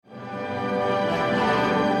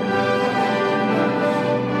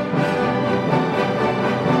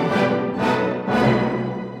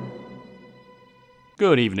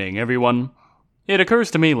Good evening, everyone. It occurs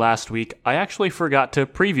to me last week I actually forgot to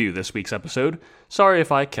preview this week's episode. Sorry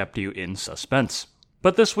if I kept you in suspense.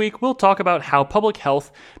 But this week we'll talk about how public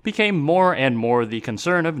health became more and more the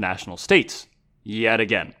concern of national states. Yet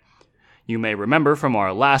again. You may remember from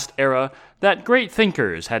our last era that great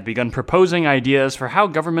thinkers had begun proposing ideas for how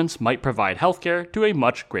governments might provide healthcare to a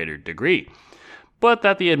much greater degree, but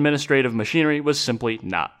that the administrative machinery was simply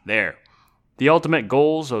not there. The ultimate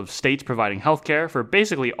goals of states providing healthcare for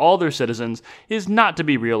basically all their citizens is not to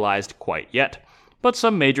be realized quite yet, but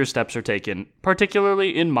some major steps are taken,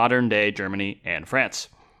 particularly in modern-day Germany and France.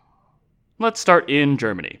 Let's start in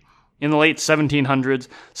Germany. In the late 1700s,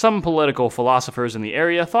 some political philosophers in the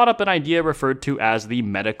area thought up an idea referred to as the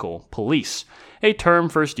medical police, a term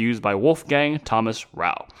first used by Wolfgang Thomas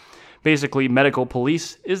Rau. Basically, medical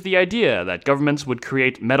police is the idea that governments would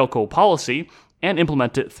create medical policy and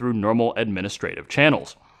implement it through normal administrative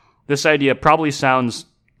channels. This idea probably sounds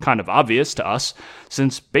kind of obvious to us,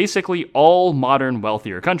 since basically all modern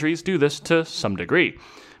wealthier countries do this to some degree.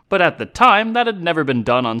 But at the time, that had never been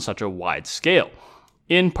done on such a wide scale.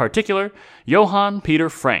 In particular, Johann Peter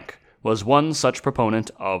Frank was one such proponent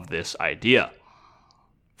of this idea.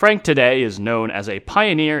 Frank today is known as a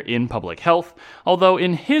pioneer in public health, although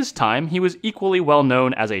in his time he was equally well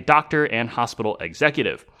known as a doctor and hospital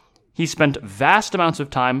executive. He spent vast amounts of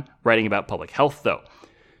time writing about public health, though.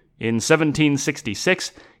 In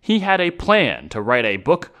 1766, he had a plan to write a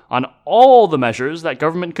book on all the measures that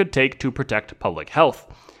government could take to protect public health.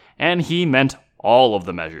 And he meant all of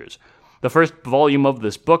the measures. The first volume of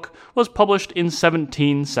this book was published in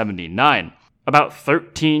 1779, about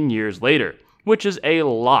 13 years later, which is a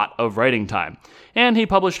lot of writing time. And he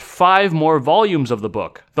published 5 more volumes of the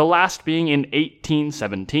book, the last being in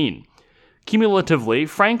 1817. Cumulatively,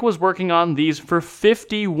 Frank was working on these for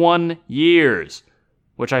 51 years,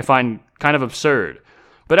 which I find kind of absurd.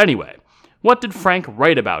 But anyway, what did Frank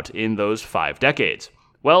write about in those 5 decades?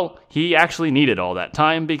 Well, he actually needed all that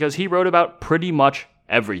time because he wrote about pretty much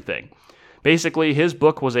everything. Basically, his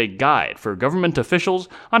book was a guide for government officials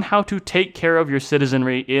on how to take care of your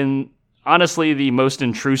citizenry in, honestly, the most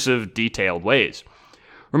intrusive, detailed ways.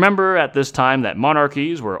 Remember at this time that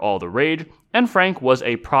monarchies were all the rage, and Frank was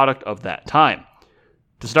a product of that time.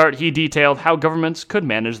 To start, he detailed how governments could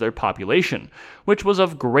manage their population, which was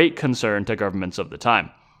of great concern to governments of the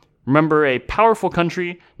time. Remember, a powerful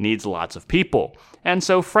country needs lots of people, and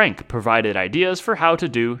so Frank provided ideas for how to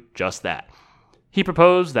do just that. He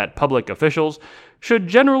proposed that public officials should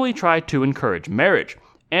generally try to encourage marriage,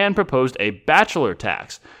 and proposed a bachelor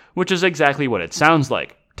tax, which is exactly what it sounds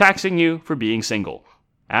like, taxing you for being single,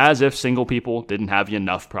 as if single people didn't have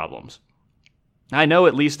enough problems. I know,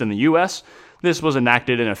 at least in the US, this was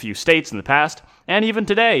enacted in a few states in the past, and even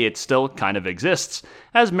today it still kind of exists,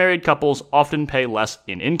 as married couples often pay less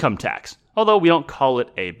in income tax, although we don't call it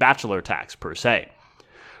a bachelor tax per se.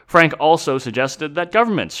 Frank also suggested that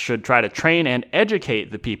governments should try to train and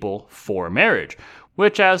educate the people for marriage,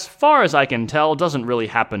 which as far as I can tell doesn't really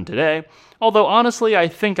happen today, although honestly I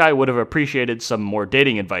think I would have appreciated some more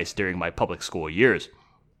dating advice during my public school years.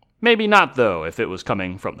 Maybe not though, if it was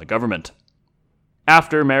coming from the government.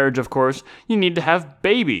 After marriage, of course, you need to have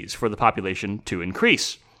babies for the population to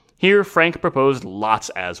increase. Here, Frank proposed lots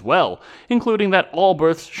as well, including that all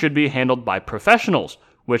births should be handled by professionals,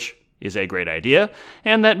 which is a great idea,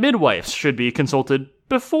 and that midwives should be consulted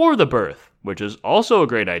before the birth, which is also a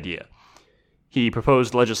great idea. He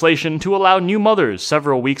proposed legislation to allow new mothers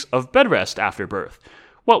several weeks of bed rest after birth,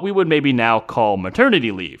 what we would maybe now call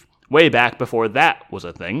maternity leave, way back before that was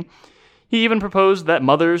a thing. He even proposed that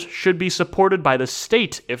mothers should be supported by the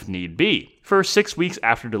state if need be, for 6 weeks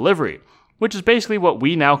after delivery, which is basically what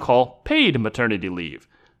we now call paid maternity leave.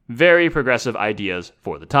 Very progressive ideas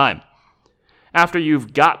for the time. After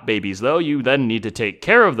you've got babies, though, you then need to take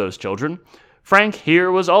care of those children. Frank here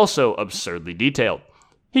was also absurdly detailed.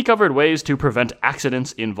 He covered ways to prevent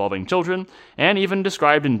accidents involving children, and even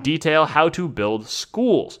described in detail how to build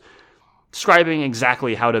schools, describing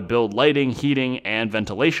exactly how to build lighting, heating, and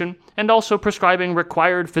ventilation, and also prescribing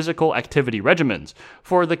required physical activity regimens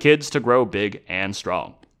for the kids to grow big and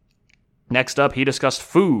strong. Next up, he discussed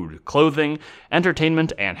food, clothing,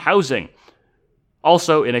 entertainment, and housing,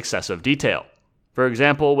 also in excessive detail. For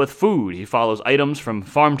example, with food, he follows items from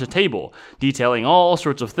farm to table, detailing all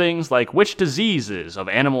sorts of things like which diseases of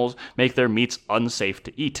animals make their meats unsafe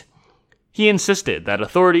to eat. He insisted that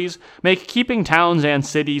authorities make keeping towns and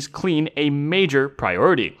cities clean a major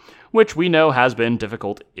priority, which we know has been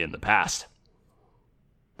difficult in the past.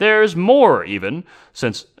 There's more, even,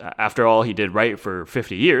 since, after all, he did write for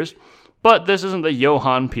 50 years, but this isn't the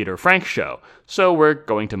Johann Peter Frank show, so we're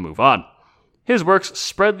going to move on. His works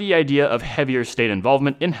spread the idea of heavier state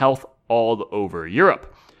involvement in health all over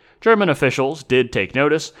Europe. German officials did take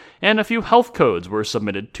notice, and a few health codes were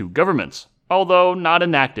submitted to governments, although not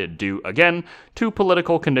enacted due, again, to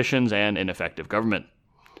political conditions and ineffective government.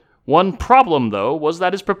 One problem, though, was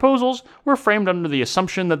that his proposals were framed under the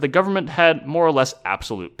assumption that the government had more or less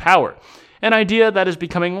absolute power, an idea that is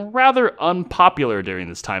becoming rather unpopular during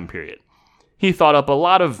this time period. He thought up a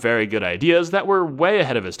lot of very good ideas that were way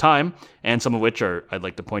ahead of his time, and some of which are, I'd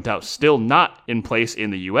like to point out, still not in place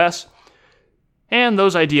in the US, and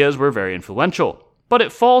those ideas were very influential. But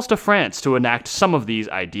it falls to France to enact some of these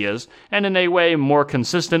ideas, and in a way more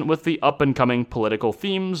consistent with the up-and-coming political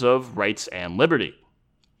themes of rights and liberty.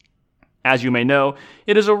 As you may know,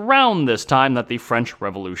 it is around this time that the French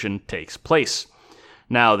Revolution takes place.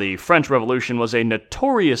 Now, the French Revolution was a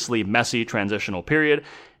notoriously messy transitional period,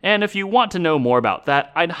 and if you want to know more about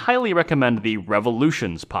that, I'd highly recommend the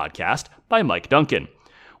Revolutions podcast by Mike Duncan.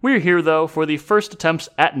 We're here, though, for the first attempts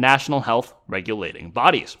at national health regulating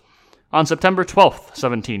bodies. On September 12th,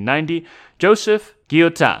 1790, Joseph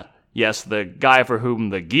Guillotin, yes, the guy for whom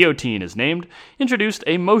the guillotine is named, introduced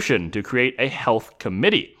a motion to create a health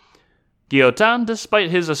committee. Guillotin, despite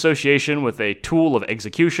his association with a tool of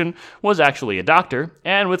execution, was actually a doctor,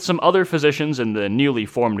 and with some other physicians in the newly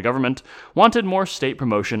formed government, wanted more state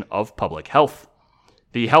promotion of public health.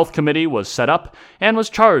 The health committee was set up and was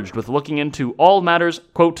charged with looking into all matters,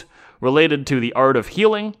 quote, related to the art of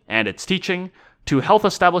healing and its teaching, to health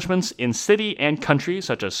establishments in city and country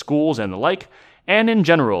such as schools and the like, and in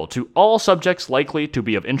general to all subjects likely to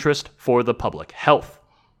be of interest for the public health.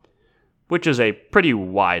 Which is a pretty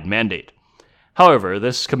wide mandate. However,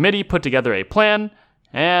 this committee put together a plan,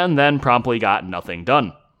 and then promptly got nothing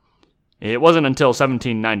done. It wasn't until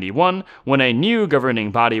 1791, when a new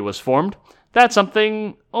governing body was formed, that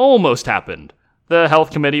something almost happened. The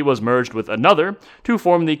Health Committee was merged with another to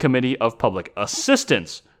form the Committee of Public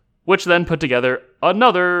Assistance, which then put together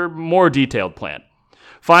another, more detailed plan.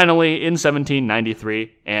 Finally, in 1793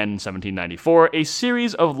 and 1794, a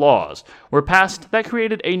series of laws were passed that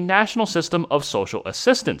created a national system of social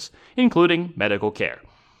assistance, including medical care.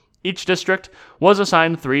 Each district was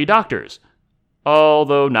assigned 3 doctors,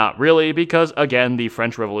 although not really, because again, the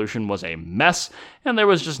French Revolution was a mess, and there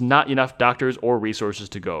was just not enough doctors or resources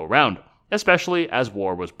to go around, especially as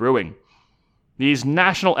war was brewing. These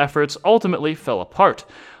national efforts ultimately fell apart,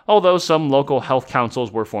 although some local health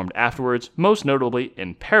councils were formed afterwards, most notably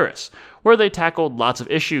in Paris, where they tackled lots of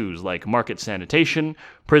issues like market sanitation,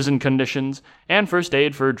 prison conditions, and first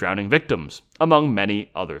aid for drowning victims, among many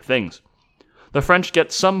other things. The French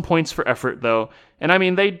get some points for effort, though, and I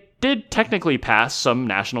mean, they did technically pass some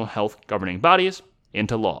national health governing bodies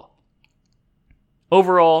into law.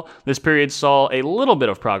 Overall, this period saw a little bit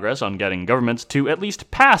of progress on getting governments to at least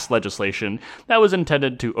pass legislation that was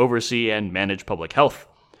intended to oversee and manage public health.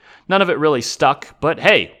 None of it really stuck, but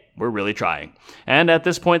hey, we're really trying. And at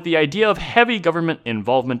this point, the idea of heavy government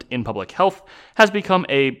involvement in public health has become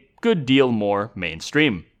a good deal more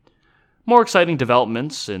mainstream. More exciting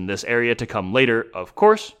developments in this area to come later, of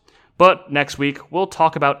course, but next week we'll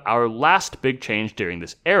talk about our last big change during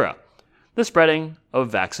this era, the spreading of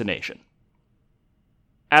vaccination.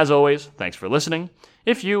 As always, thanks for listening.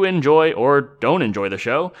 If you enjoy or don't enjoy the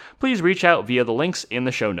show, please reach out via the links in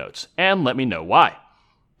the show notes and let me know why.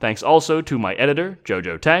 Thanks also to my editor,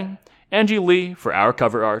 Jojo Tang, Angie Lee for our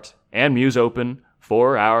cover art, and Muse Open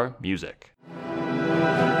for our music.